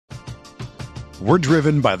We're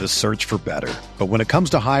driven by the search for better. But when it comes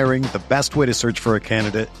to hiring, the best way to search for a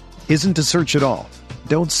candidate isn't to search at all.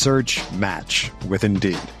 Don't search, match with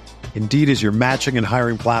Indeed. Indeed is your matching and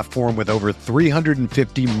hiring platform with over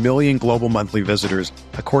 350 million global monthly visitors,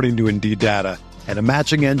 according to Indeed data, and a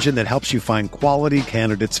matching engine that helps you find quality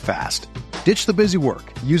candidates fast. Ditch the busy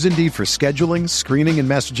work. Use Indeed for scheduling, screening, and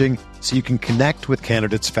messaging so you can connect with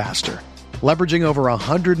candidates faster. Leveraging over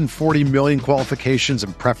 140 million qualifications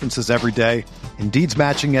and preferences every day, Indeed's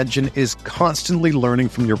matching engine is constantly learning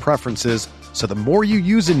from your preferences, so the more you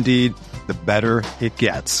use Indeed, the better it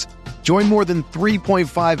gets. Join more than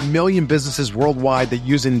 3.5 million businesses worldwide that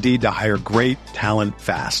use Indeed to hire great talent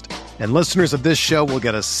fast. And listeners of this show will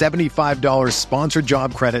get a $75 sponsored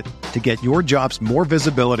job credit to get your jobs more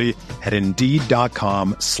visibility at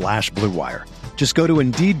Indeed.com/Blue Wire. Just go to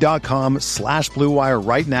Indeed.com/Blue Wire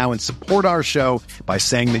right now and support our show by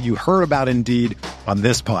saying that you heard about Indeed on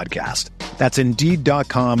this podcast. That's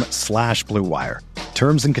Indeed.com/Blue Wire.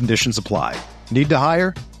 Terms and conditions apply. Need to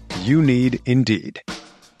hire? You need Indeed.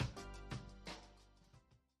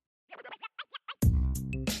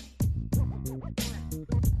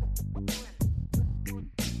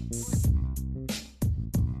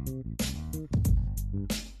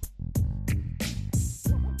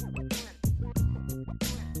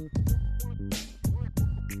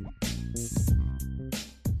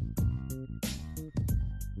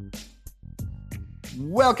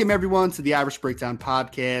 Welcome, everyone, to the Irish Breakdown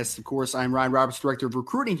podcast. Of course, I'm Ryan Roberts, Director of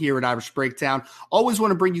Recruiting here at Irish Breakdown. Always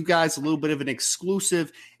want to bring you guys a little bit of an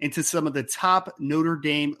exclusive into some of the top Notre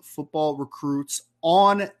Dame football recruits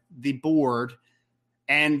on the board.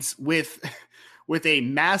 And with a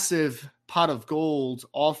massive pot of gold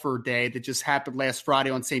offer day that just happened last Friday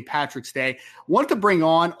on St. Patrick's Day, wanted to bring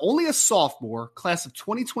on only a sophomore, class of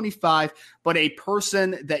 2025, but a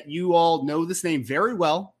person that you all know this name very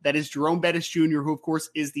well. That is Jerome Bettis Jr., who, of course,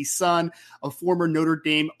 is the son of former Notre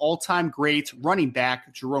Dame all-time great running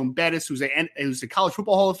back Jerome Bettis, who's a college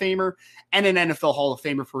football Hall of Famer and an NFL Hall of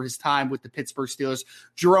Famer for his time with the Pittsburgh Steelers.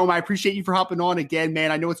 Jerome, I appreciate you for hopping on again, man.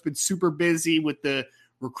 I know it's been super busy with the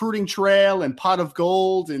recruiting trail and pot of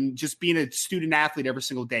gold and just being a student athlete every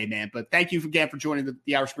single day, man. But thank you again for joining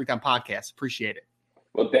the Irish Breakdown podcast. Appreciate it.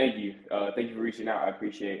 Well, thank you. Thank you for reaching out. I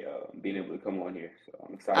appreciate being able to come on here. So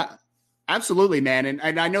I'm excited. Absolutely, man.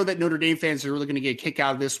 And I know that Notre Dame fans are really going to get a kick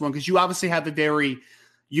out of this one because you obviously have a very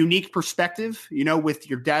unique perspective, you know, with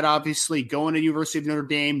your dad obviously going to University of Notre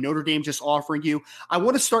Dame just offering you. I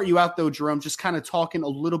want to start you out, though, Jerome, just kind of talking a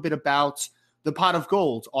little bit about the pot of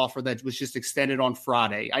gold offer that was just extended on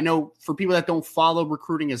Friday. I know for people that don't follow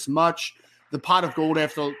recruiting as much, the pot of gold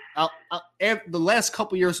after the last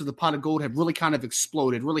couple years of the pot of gold have really kind of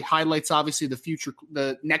exploded. Really highlights, obviously,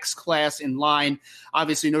 the next class in line.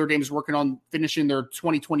 Obviously, Notre Dame is working on finishing their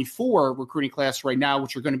 2024 recruiting class right now,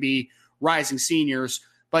 which are going to be rising seniors.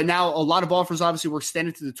 But now a lot of offers, obviously, were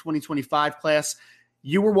extended to the 2025 class.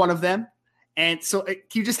 You were one of them. And so can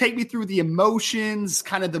you just take me through the emotions,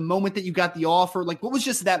 kind of the moment that you got the offer? Like, what was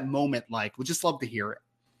just that moment like? We'd just love to hear it.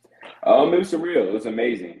 It was surreal. It was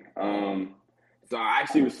amazing. So I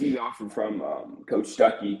actually received the offer from Coach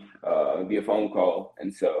Stuckey via phone call.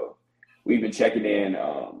 And so we've been checking in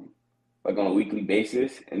like on a weekly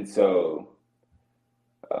basis. And so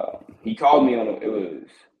he called me I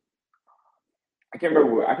can't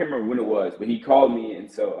remember when it was, but he called me.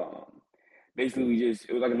 And so basically,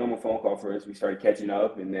 it was like a normal phone call for us. We started catching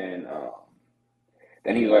up, and then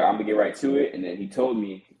he was like, "I'm gonna get right to it." And then he told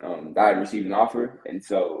me that I had received an offer, and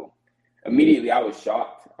so immediately I was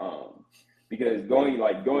shocked because going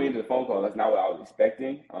into the phone call, that's not what I was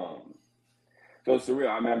expecting. So it's surreal.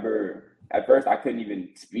 I remember at first I couldn't even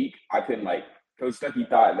speak. Coach Stuckey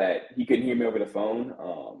thought that he couldn't hear me over the phone.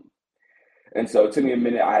 And so it took me a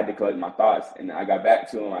minute. I had to collect my thoughts, and I got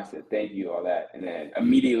back to him. I said, "Thank you," all that. And then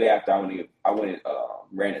immediately after I went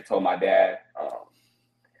ran and told my dad.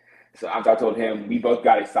 So after I told him, we both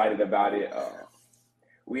got excited about it.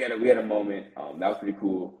 We had a moment. That was pretty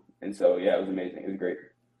cool. And so, yeah, it was amazing. It was great.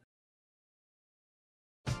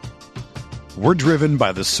 We're driven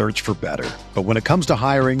by the search for better. But when it comes to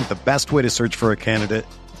hiring, the best way to search for a candidate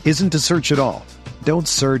isn't to search at all. Don't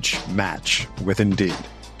search, match with Indeed.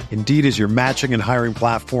 Indeed is your matching and hiring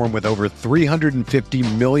platform with over 350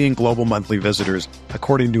 million global monthly visitors,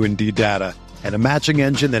 according to Indeed data, and a matching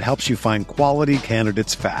engine that helps you find quality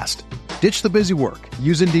candidates fast. Ditch the busy work.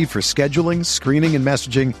 Use Indeed for scheduling, screening, and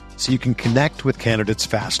messaging so you can connect with candidates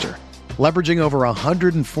faster. Leveraging over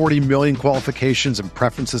 140 million qualifications and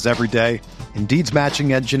preferences every day, Indeed's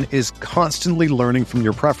matching engine is constantly learning from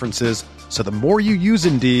your preferences, so the more you use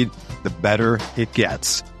Indeed, the better it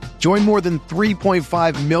gets. Join more than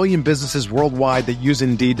 3.5 million businesses worldwide that use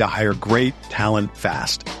Indeed to hire great talent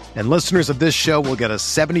fast. And listeners of this show will get a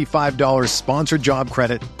 $75 sponsored job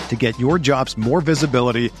credit to get your jobs more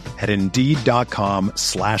visibility at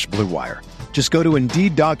Indeed.com/Blue Wire. Just go to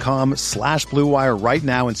Indeed.com/Blue Wire right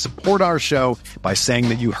now and support our show by saying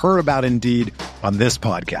that you heard about Indeed on this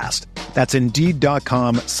podcast. That's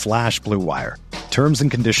Indeed.com/Blue Wire. Terms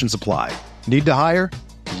and conditions apply. Need to hire?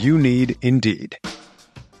 You need Indeed.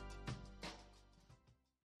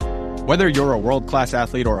 Whether you're a world-class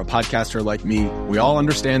athlete or a podcaster like me, we all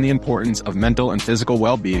understand the importance of mental and physical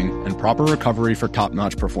well-being and proper recovery for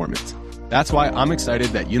top-notch performance. That's why I'm excited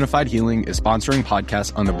that Unified Healing is sponsoring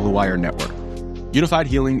podcasts on the Blue Wire Network. Unified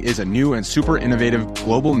Healing is a new and super innovative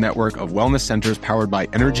global network of wellness centers powered by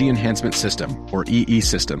Energy Enhancement System, or EE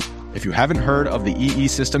System. If you haven't heard of the EE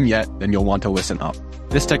System yet, then you'll want to listen up.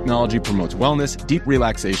 This technology promotes wellness, deep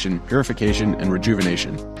relaxation, purification, and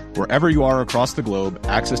rejuvenation. Wherever you are across the globe,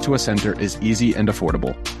 access to a center is easy and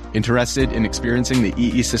affordable. Interested in experiencing the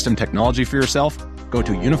EE System technology for yourself? Go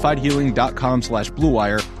to unifiedhealing.com/Blue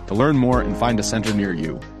Wire to learn more and find a center near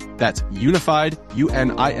you. That's unified,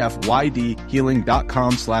 UNIFYD,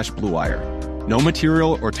 healing.com/Blue Wire. No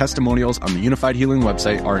material or testimonials on the Unified Healing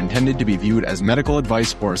website are intended to be viewed as medical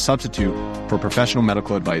advice or a substitute for professional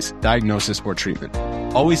medical advice, diagnosis, or treatment.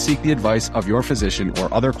 Always seek the advice of your physician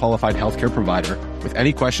or other qualified healthcare provider with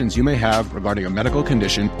any questions you may have regarding a medical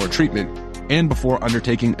condition or treatment and before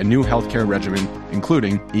undertaking a new healthcare regimen,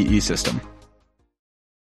 including EE System.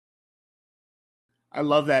 I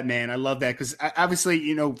love that, man. I love that because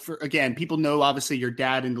obviously, again, people know obviously your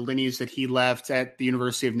dad and the lineage that he left at the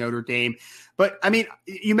University of Notre Dame. But I mean,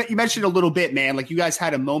 you mentioned a little bit, man, like you guys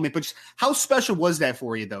had a moment, but just how special was that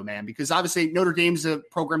for you though, man? Because obviously Notre Dame's a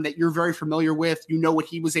program that you're very familiar with. You know what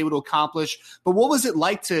he was able to accomplish, but what was it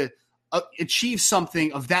like to achieve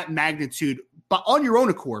something of that magnitude, but on your own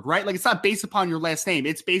accord, right? Like it's not based upon your last name.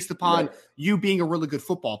 It's based upon you being a really good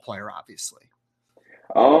football player, obviously.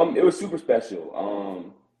 It was super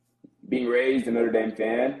special. Being raised a Notre Dame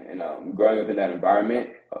fan and growing up in that environment,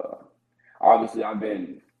 obviously I've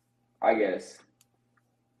been, I guess,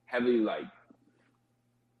 heavily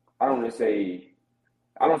I don't say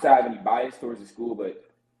I have any bias towards the school, but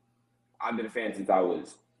I've been a fan since as long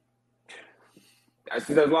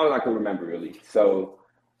as I can remember, really. So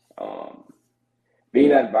being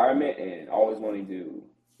in that environment and always wanting to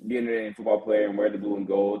be a Notre Dame football player and wear the blue and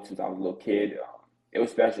gold since I was a little kid, it was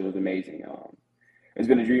special. It was amazing. It's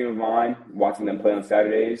been a dream of mine watching them play on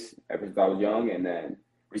Saturdays ever since I was young, and then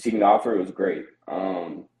receiving the offer, it was great.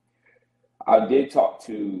 I did talk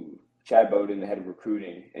to Chad Bowden, the head of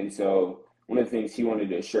recruiting, and so one of the things he wanted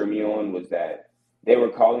to assure me on was that they were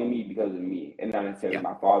calling me because of me and not necessarily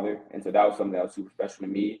my father, and so that was something that was super special to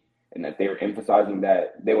me, and that they were emphasizing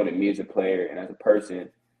that they wanted me as a player and as a person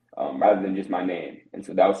rather than just my name, and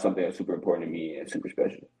so that was something that was super important to me and super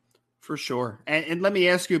special. For sure. And let me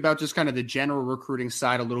ask you about just kind of the general recruiting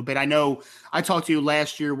side a little bit. I know I talked to you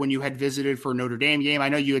last year when you had visited for a Notre Dame game. I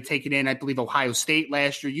know you had taken in, I believe, Ohio State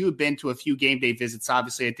last year. You had been to a few game day visits,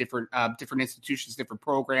 obviously, at different institutions, different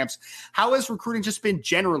programs. How has recruiting just been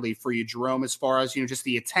generally for you, Jerome, as far as, just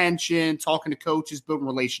the attention, talking to coaches, building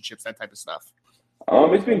relationships, that type of stuff?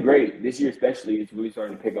 It's been great. This year especially, it's really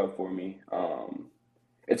starting to pick up for me.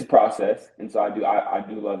 It's a process, and so I do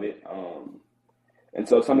love it. And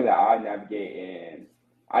so something that I navigate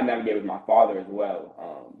with my father as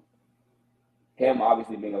well. Him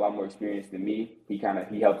obviously being a lot more experienced than me, he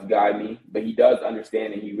helps guide me, but he does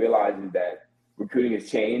understand and he realizes that recruiting has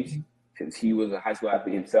changed since he was a high school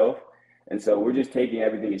athlete himself. And so we're just taking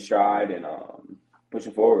everything in stride and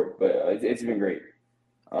pushing forward. But it's been great.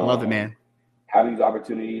 I love it, man. Having these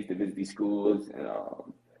opportunities to visit these schools and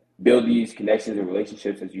build these connections and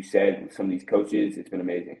relationships, as you said, with some of these coaches, it's been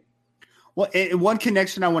amazing. Well, and one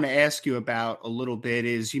connection I want to ask you about a little bit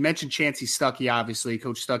is you mentioned Chancey Stuckey, obviously,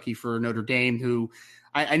 Coach Stuckey for Notre Dame, who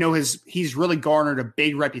I know he's really garnered a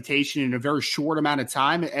big reputation in a very short amount of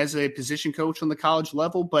time as a position coach on the college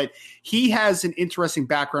level, but he has an interesting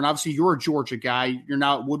background. Obviously, you're a Georgia guy. You're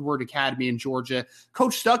now at Woodward Academy in Georgia.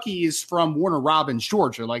 Coach Stuckey is from Warner Robins,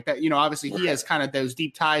 Georgia. Like that, obviously he has kind of those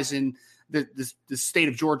deep ties in the state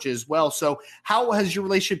of Georgia as well. So how has your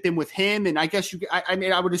relationship been with him? And I guess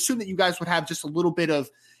I would assume that you guys would have just a little bit of,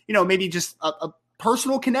 maybe just a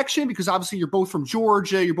personal connection because obviously you're both from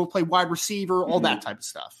Georgia, you both play wide receiver, all that type of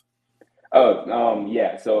stuff.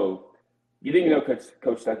 Yeah. So you didn't know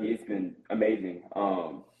Coach Stuckey. It's been amazing.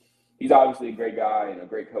 He's obviously a great guy and a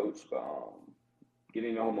great coach, but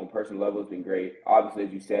getting to know him on a personal level has been great. Obviously,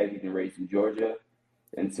 as you said, he's been raised in Georgia.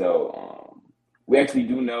 And so, we actually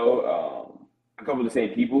do know a couple of the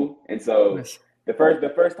same people. And so Nice. the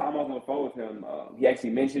first time I was on the phone with him, he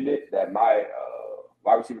actually mentioned it, that my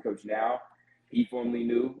wide receiver coach now, he formerly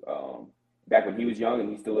knew back when he was young, and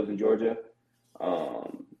he still lives in Georgia.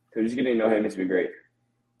 So just getting to know him, it's been great.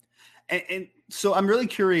 And so I'm really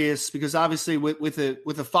curious because obviously with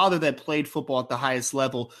a father that played football at the highest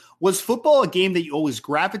level, was football a game that you always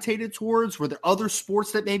gravitated towards? Were there other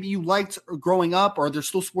sports that maybe you liked growing up, or are there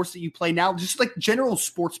still sports that you play now? Just like general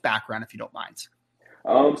sports background, if you don't mind.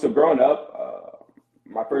 So growing up,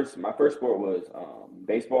 my first sport was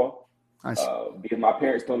baseball. Nice. Because my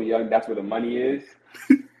parents told me young that's where the money is.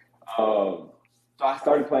 So I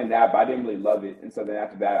started playing that, but I didn't really love it. And so then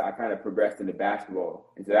after that, I kind of progressed into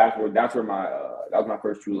basketball. And so that's where that was my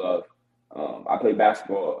first true love. I played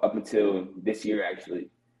basketball up until this year,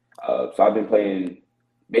 actually. So I've been playing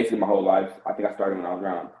basically my whole life. I think I started when I was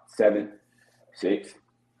around 7, 6.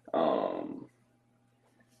 So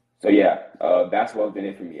yeah, basketball's been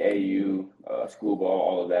it for me. AAU, school ball,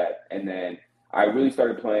 all of that. And then I really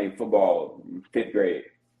started playing football in 5th grade.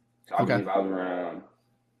 So I believe I was around,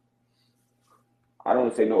 I don't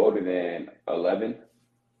want to say no older than 11.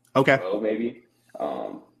 Okay. 12 maybe.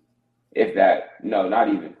 If that, no, not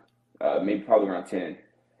even. Maybe probably around 10.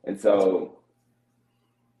 And so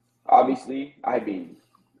obviously I've been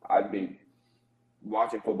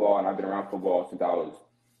watching football, and I've been around football since I was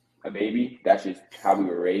a baby. That's just how we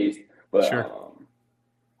were raised. But Sure.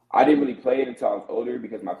 I didn't really play it until I was older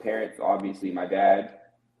because my parents, obviously my dad,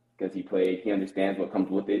 because he played, he understands what comes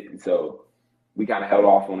with it. And so we kind of held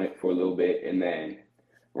off on it for a little bit. And then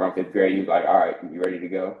around 5th grade, he was like, all right, you ready to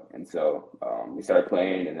go? And so we started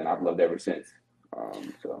playing, and then I've loved it ever since.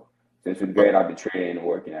 So since 5th grade, I've been training and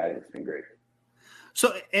working at it. It's been great.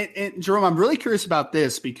 So, and Jerome, I'm really curious about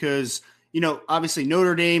this because, you know, obviously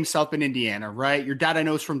Notre Dame, South Bend, Indiana, right? Your dad, I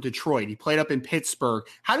know, is from Detroit. He played up in Pittsburgh.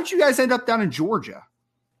 How did you guys end up down in Georgia?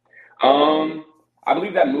 I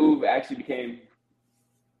believe that move actually came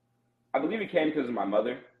because of my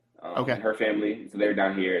mother and her family. So they were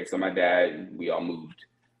down here. And so my dad and we all moved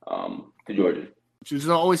to Georgia. She was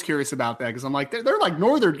always curious about that because I'm like, they're like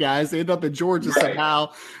Northern guys. They end up in Georgia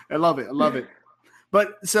somehow. I love it.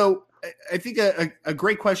 But so I think a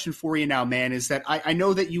great question for you now, man, is that I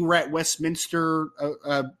know that you were at Westminster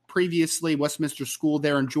previously, Westminster School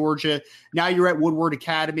there in Georgia. Now you're at Woodward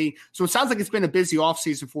Academy. So it sounds like it's been a busy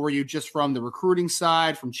offseason for you just from the recruiting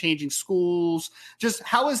side, from changing schools. Just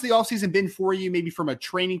how has the offseason been for you, maybe from a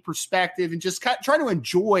training perspective, and just trying to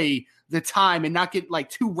enjoy the time and not get like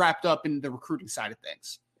too wrapped up in the recruiting side of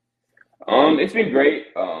things? It's been great.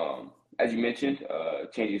 As you mentioned,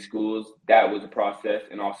 changing schools, that was a process.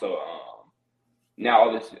 And also now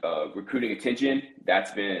all this recruiting attention,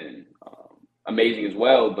 that's been amazing as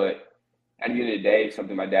well. But at the end of the day,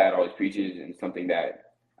 something my dad always preaches and something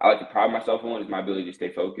that I like to pride myself on is my ability to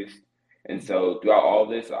stay focused. And so throughout all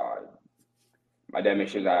this, my dad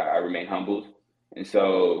makes sure that I remain humbled. And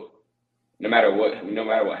so no matter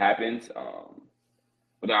what happens,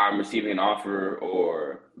 whether I'm receiving an offer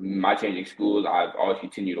or my changing schools, I've always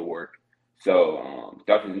continued to work. So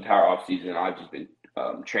throughout this entire offseason, I've just been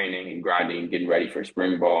training and grinding, getting ready for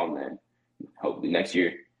spring ball, and then hopefully next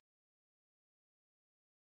year.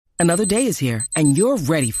 Another day is here, and you're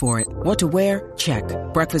ready for it. What to wear? Check.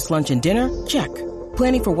 Breakfast, lunch, and dinner? Check.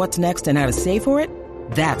 Planning for what's next and how to save for it?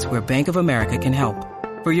 That's where Bank of America can help.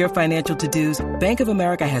 For your financial to-dos, Bank of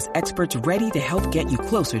America has experts ready to help get you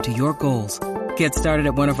closer to your goals. Get started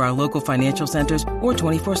at one of our local financial centers or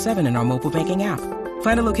 24/7 in our mobile banking app.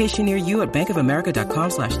 Find a location near you at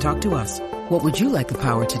bankofamerica.com/talktous. What would you like the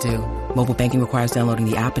power to do? Mobile banking requires downloading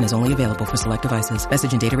the app and is only available for select devices.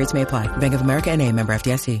 Message and data rates may apply. Bank of America N.A., member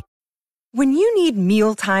FDIC. When you need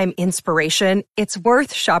mealtime inspiration, it's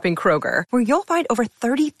worth shopping Kroger, where you'll find over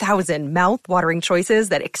 30,000 mouth-watering choices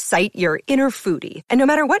that excite your inner foodie. And no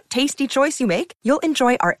matter what tasty choice you make, you'll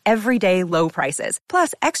enjoy our everyday low prices,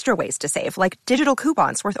 plus extra ways to save, like digital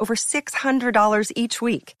coupons worth over $600 each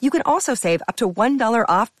week. You can also save up to $1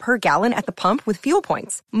 off per gallon at the pump with fuel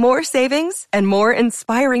points. More savings and more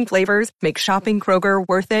inspiring flavors make shopping Kroger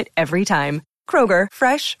worth it every time. Kroger,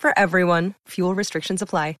 fresh for everyone. Fuel restrictions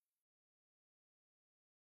apply.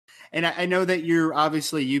 And I know that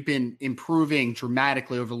you've been improving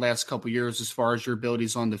dramatically over the last couple of years as far as your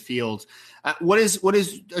abilities on the field. What is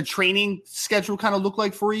a training schedule kind of look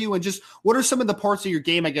like for you? And just what are some of the parts of your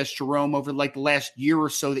game, I guess, Jerome, over like the last year or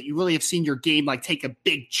so that you really have seen your game like take a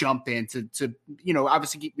big jump in to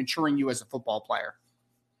obviously keep maturing you as a football player?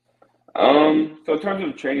 So in terms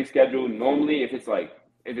of the training schedule, normally if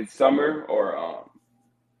it's summer or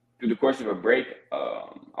through the course of a break,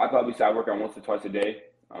 I probably say I work out once or twice a day.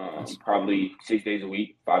 Probably 6 days a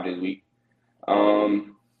week, 5 days a week.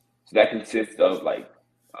 So that consists of like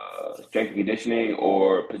strength and conditioning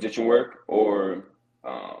or position work or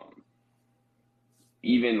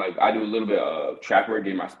even like I do a little bit of track work,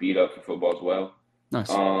 getting my speed up for football as well. Nice.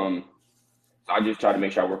 So I just try to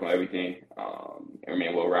make sure I work on everything and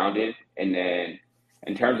remain well-rounded. And then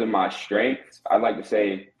in terms of my strengths, I'd like to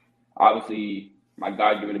say, obviously, my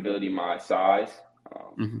God-given ability, my size,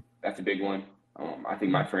 that's a big one. I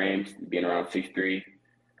think my frames, being around 6'3",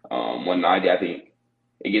 190, I think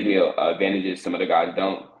it gives me advantages some other guys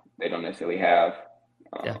they don't necessarily have.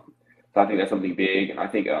 So I think that's something big. And I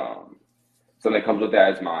think something that comes with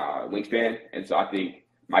that is my wingspan. And so I think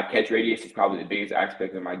my catch radius is probably the biggest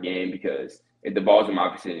aspect of my game because if the ball's in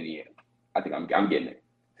my vicinity, I think I'm getting it.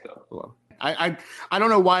 So I don't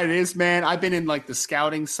know why it is, man. I've been in like the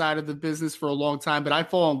scouting side of the business for a long time, but I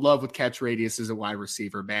fall in love with catch radius as a wide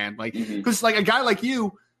receiver, man. Like, because like a guy like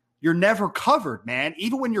you, you're never covered, man.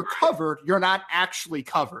 Even when you're covered, you're not actually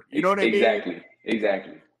covered. You know what I mean?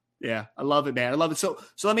 Exactly. Yeah, I love it, man. I love it. So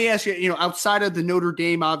let me ask you, outside of the Notre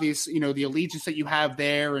Dame, obviously, the allegiance that you have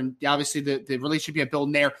there and obviously the relationship you have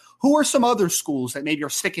building there, who are some other schools that maybe are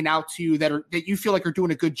sticking out to you that you feel like are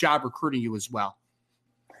doing a good job recruiting you as well?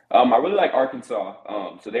 I really like Arkansas.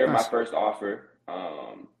 So they were my first offer.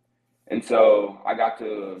 And so I got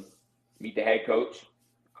to meet the head coach.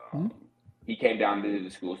 He came down and visited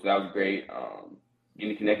the school, so that was great.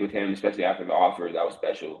 Getting to connect with him, especially after the offer, that was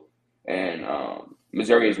special. And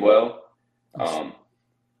Missouri as well.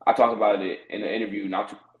 I talked about it in an interview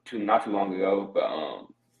not too long ago, but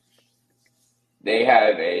they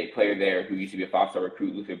have a player there who used to be a 5-star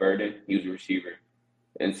recruit, Luther Burden. He was a receiver.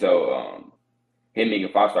 And so him being a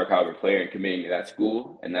 5-star caliber player and committing to that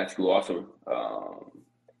school, and that school also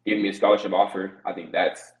giving me a scholarship offer, I think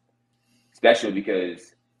that's special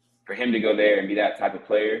because for him to go there and be that type of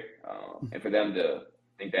player and for them to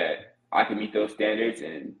think that I can meet those standards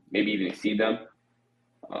and maybe even exceed them,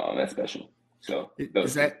 that's special. So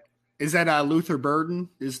is that Luther Burden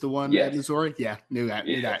is the one at Missouri? Yeah, knew that.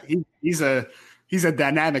 He's a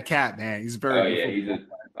dynamic cat, man. He's very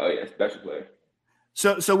special player.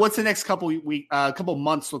 So what's the next couple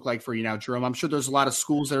months look like for you now, Jerome? I'm sure there's a lot of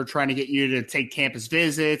schools that are trying to get you to take campus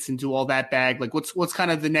visits and do all that bag. Like what's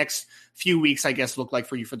kind of the next few weeks, I guess, look like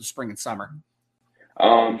for you for the spring and summer?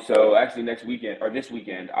 So actually this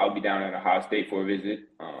weekend, I'll be down at Ohio State for a visit.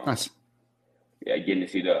 Nice. Yeah, getting to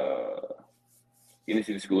see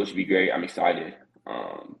the school should be great. I'm excited.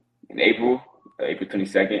 In April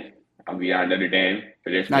 22nd, I'll be down at Notre Dame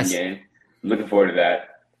for their spring game. Looking forward to that.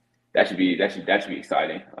 That should be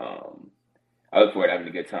exciting. I look forward to having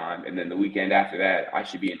a good time. And then the weekend after that, I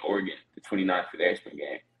should be in Oregon, the 29th for their spring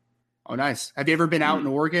game. Oh, nice. Have you ever been out in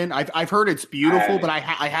Oregon? I've heard it's beautiful, but I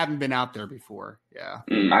haven't been out there before. Yeah.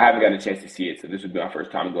 I haven't gotten a chance to see it, so this would be my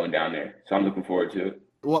first time going down there. So I'm looking forward to it.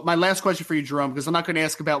 Well, my last question for you, Jerome, because I'm not going to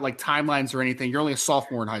ask about like timelines or anything. You're only a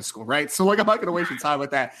sophomore in high school, right? So like I'm not going to waste your time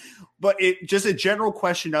with that. But just a general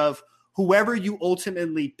question of whoever you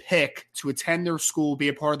ultimately pick to attend their school, be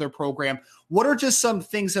a part of their program, what are just some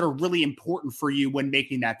things that are really important for you when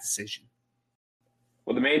making that decision?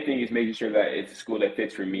 Well, the main thing is making sure that it's a school that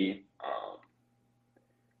fits for me.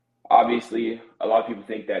 Obviously, a lot of people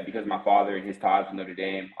think that because of my father and his ties with Notre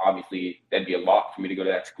Dame, obviously that'd be a lot for me to go to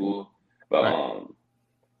that school. But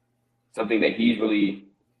something that he really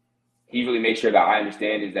made sure that I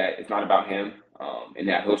understand is that it's not about him, and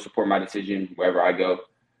that he'll support my decision wherever I go.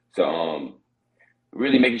 So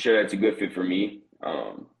really making sure that it's a good fit for me.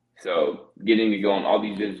 So getting to go on all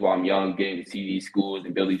these visits while I'm young, getting to see these schools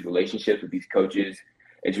and build these relationships with these coaches,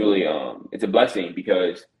 it's really it's a blessing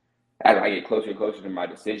because as I get closer and closer to my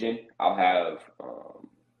decision, I'll have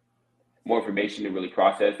more information to really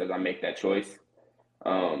process as I make that choice.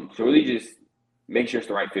 So really just make sure it's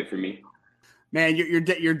the right fit for me. Man,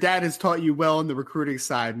 your dad has taught you well on the recruiting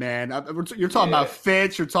side, man. You're talking about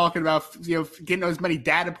fits. You're talking about getting as many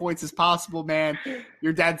data points as possible, man.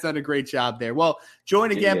 Your dad's done a great job there. Well,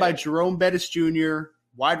 joined again by Jerome Bettis Jr.,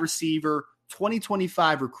 wide receiver,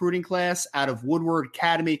 2025 recruiting class out of Woodward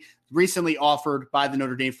Academy, recently offered by the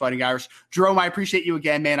Notre Dame Fighting Irish. Jerome, I appreciate you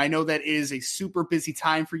again, man. I know that is a super busy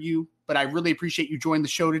time for you, but I really appreciate you joining the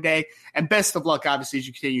show today. And best of luck, obviously, as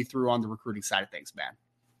you continue through on the recruiting side of things, man.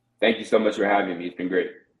 Thank you so much for having me. It's been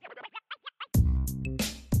great.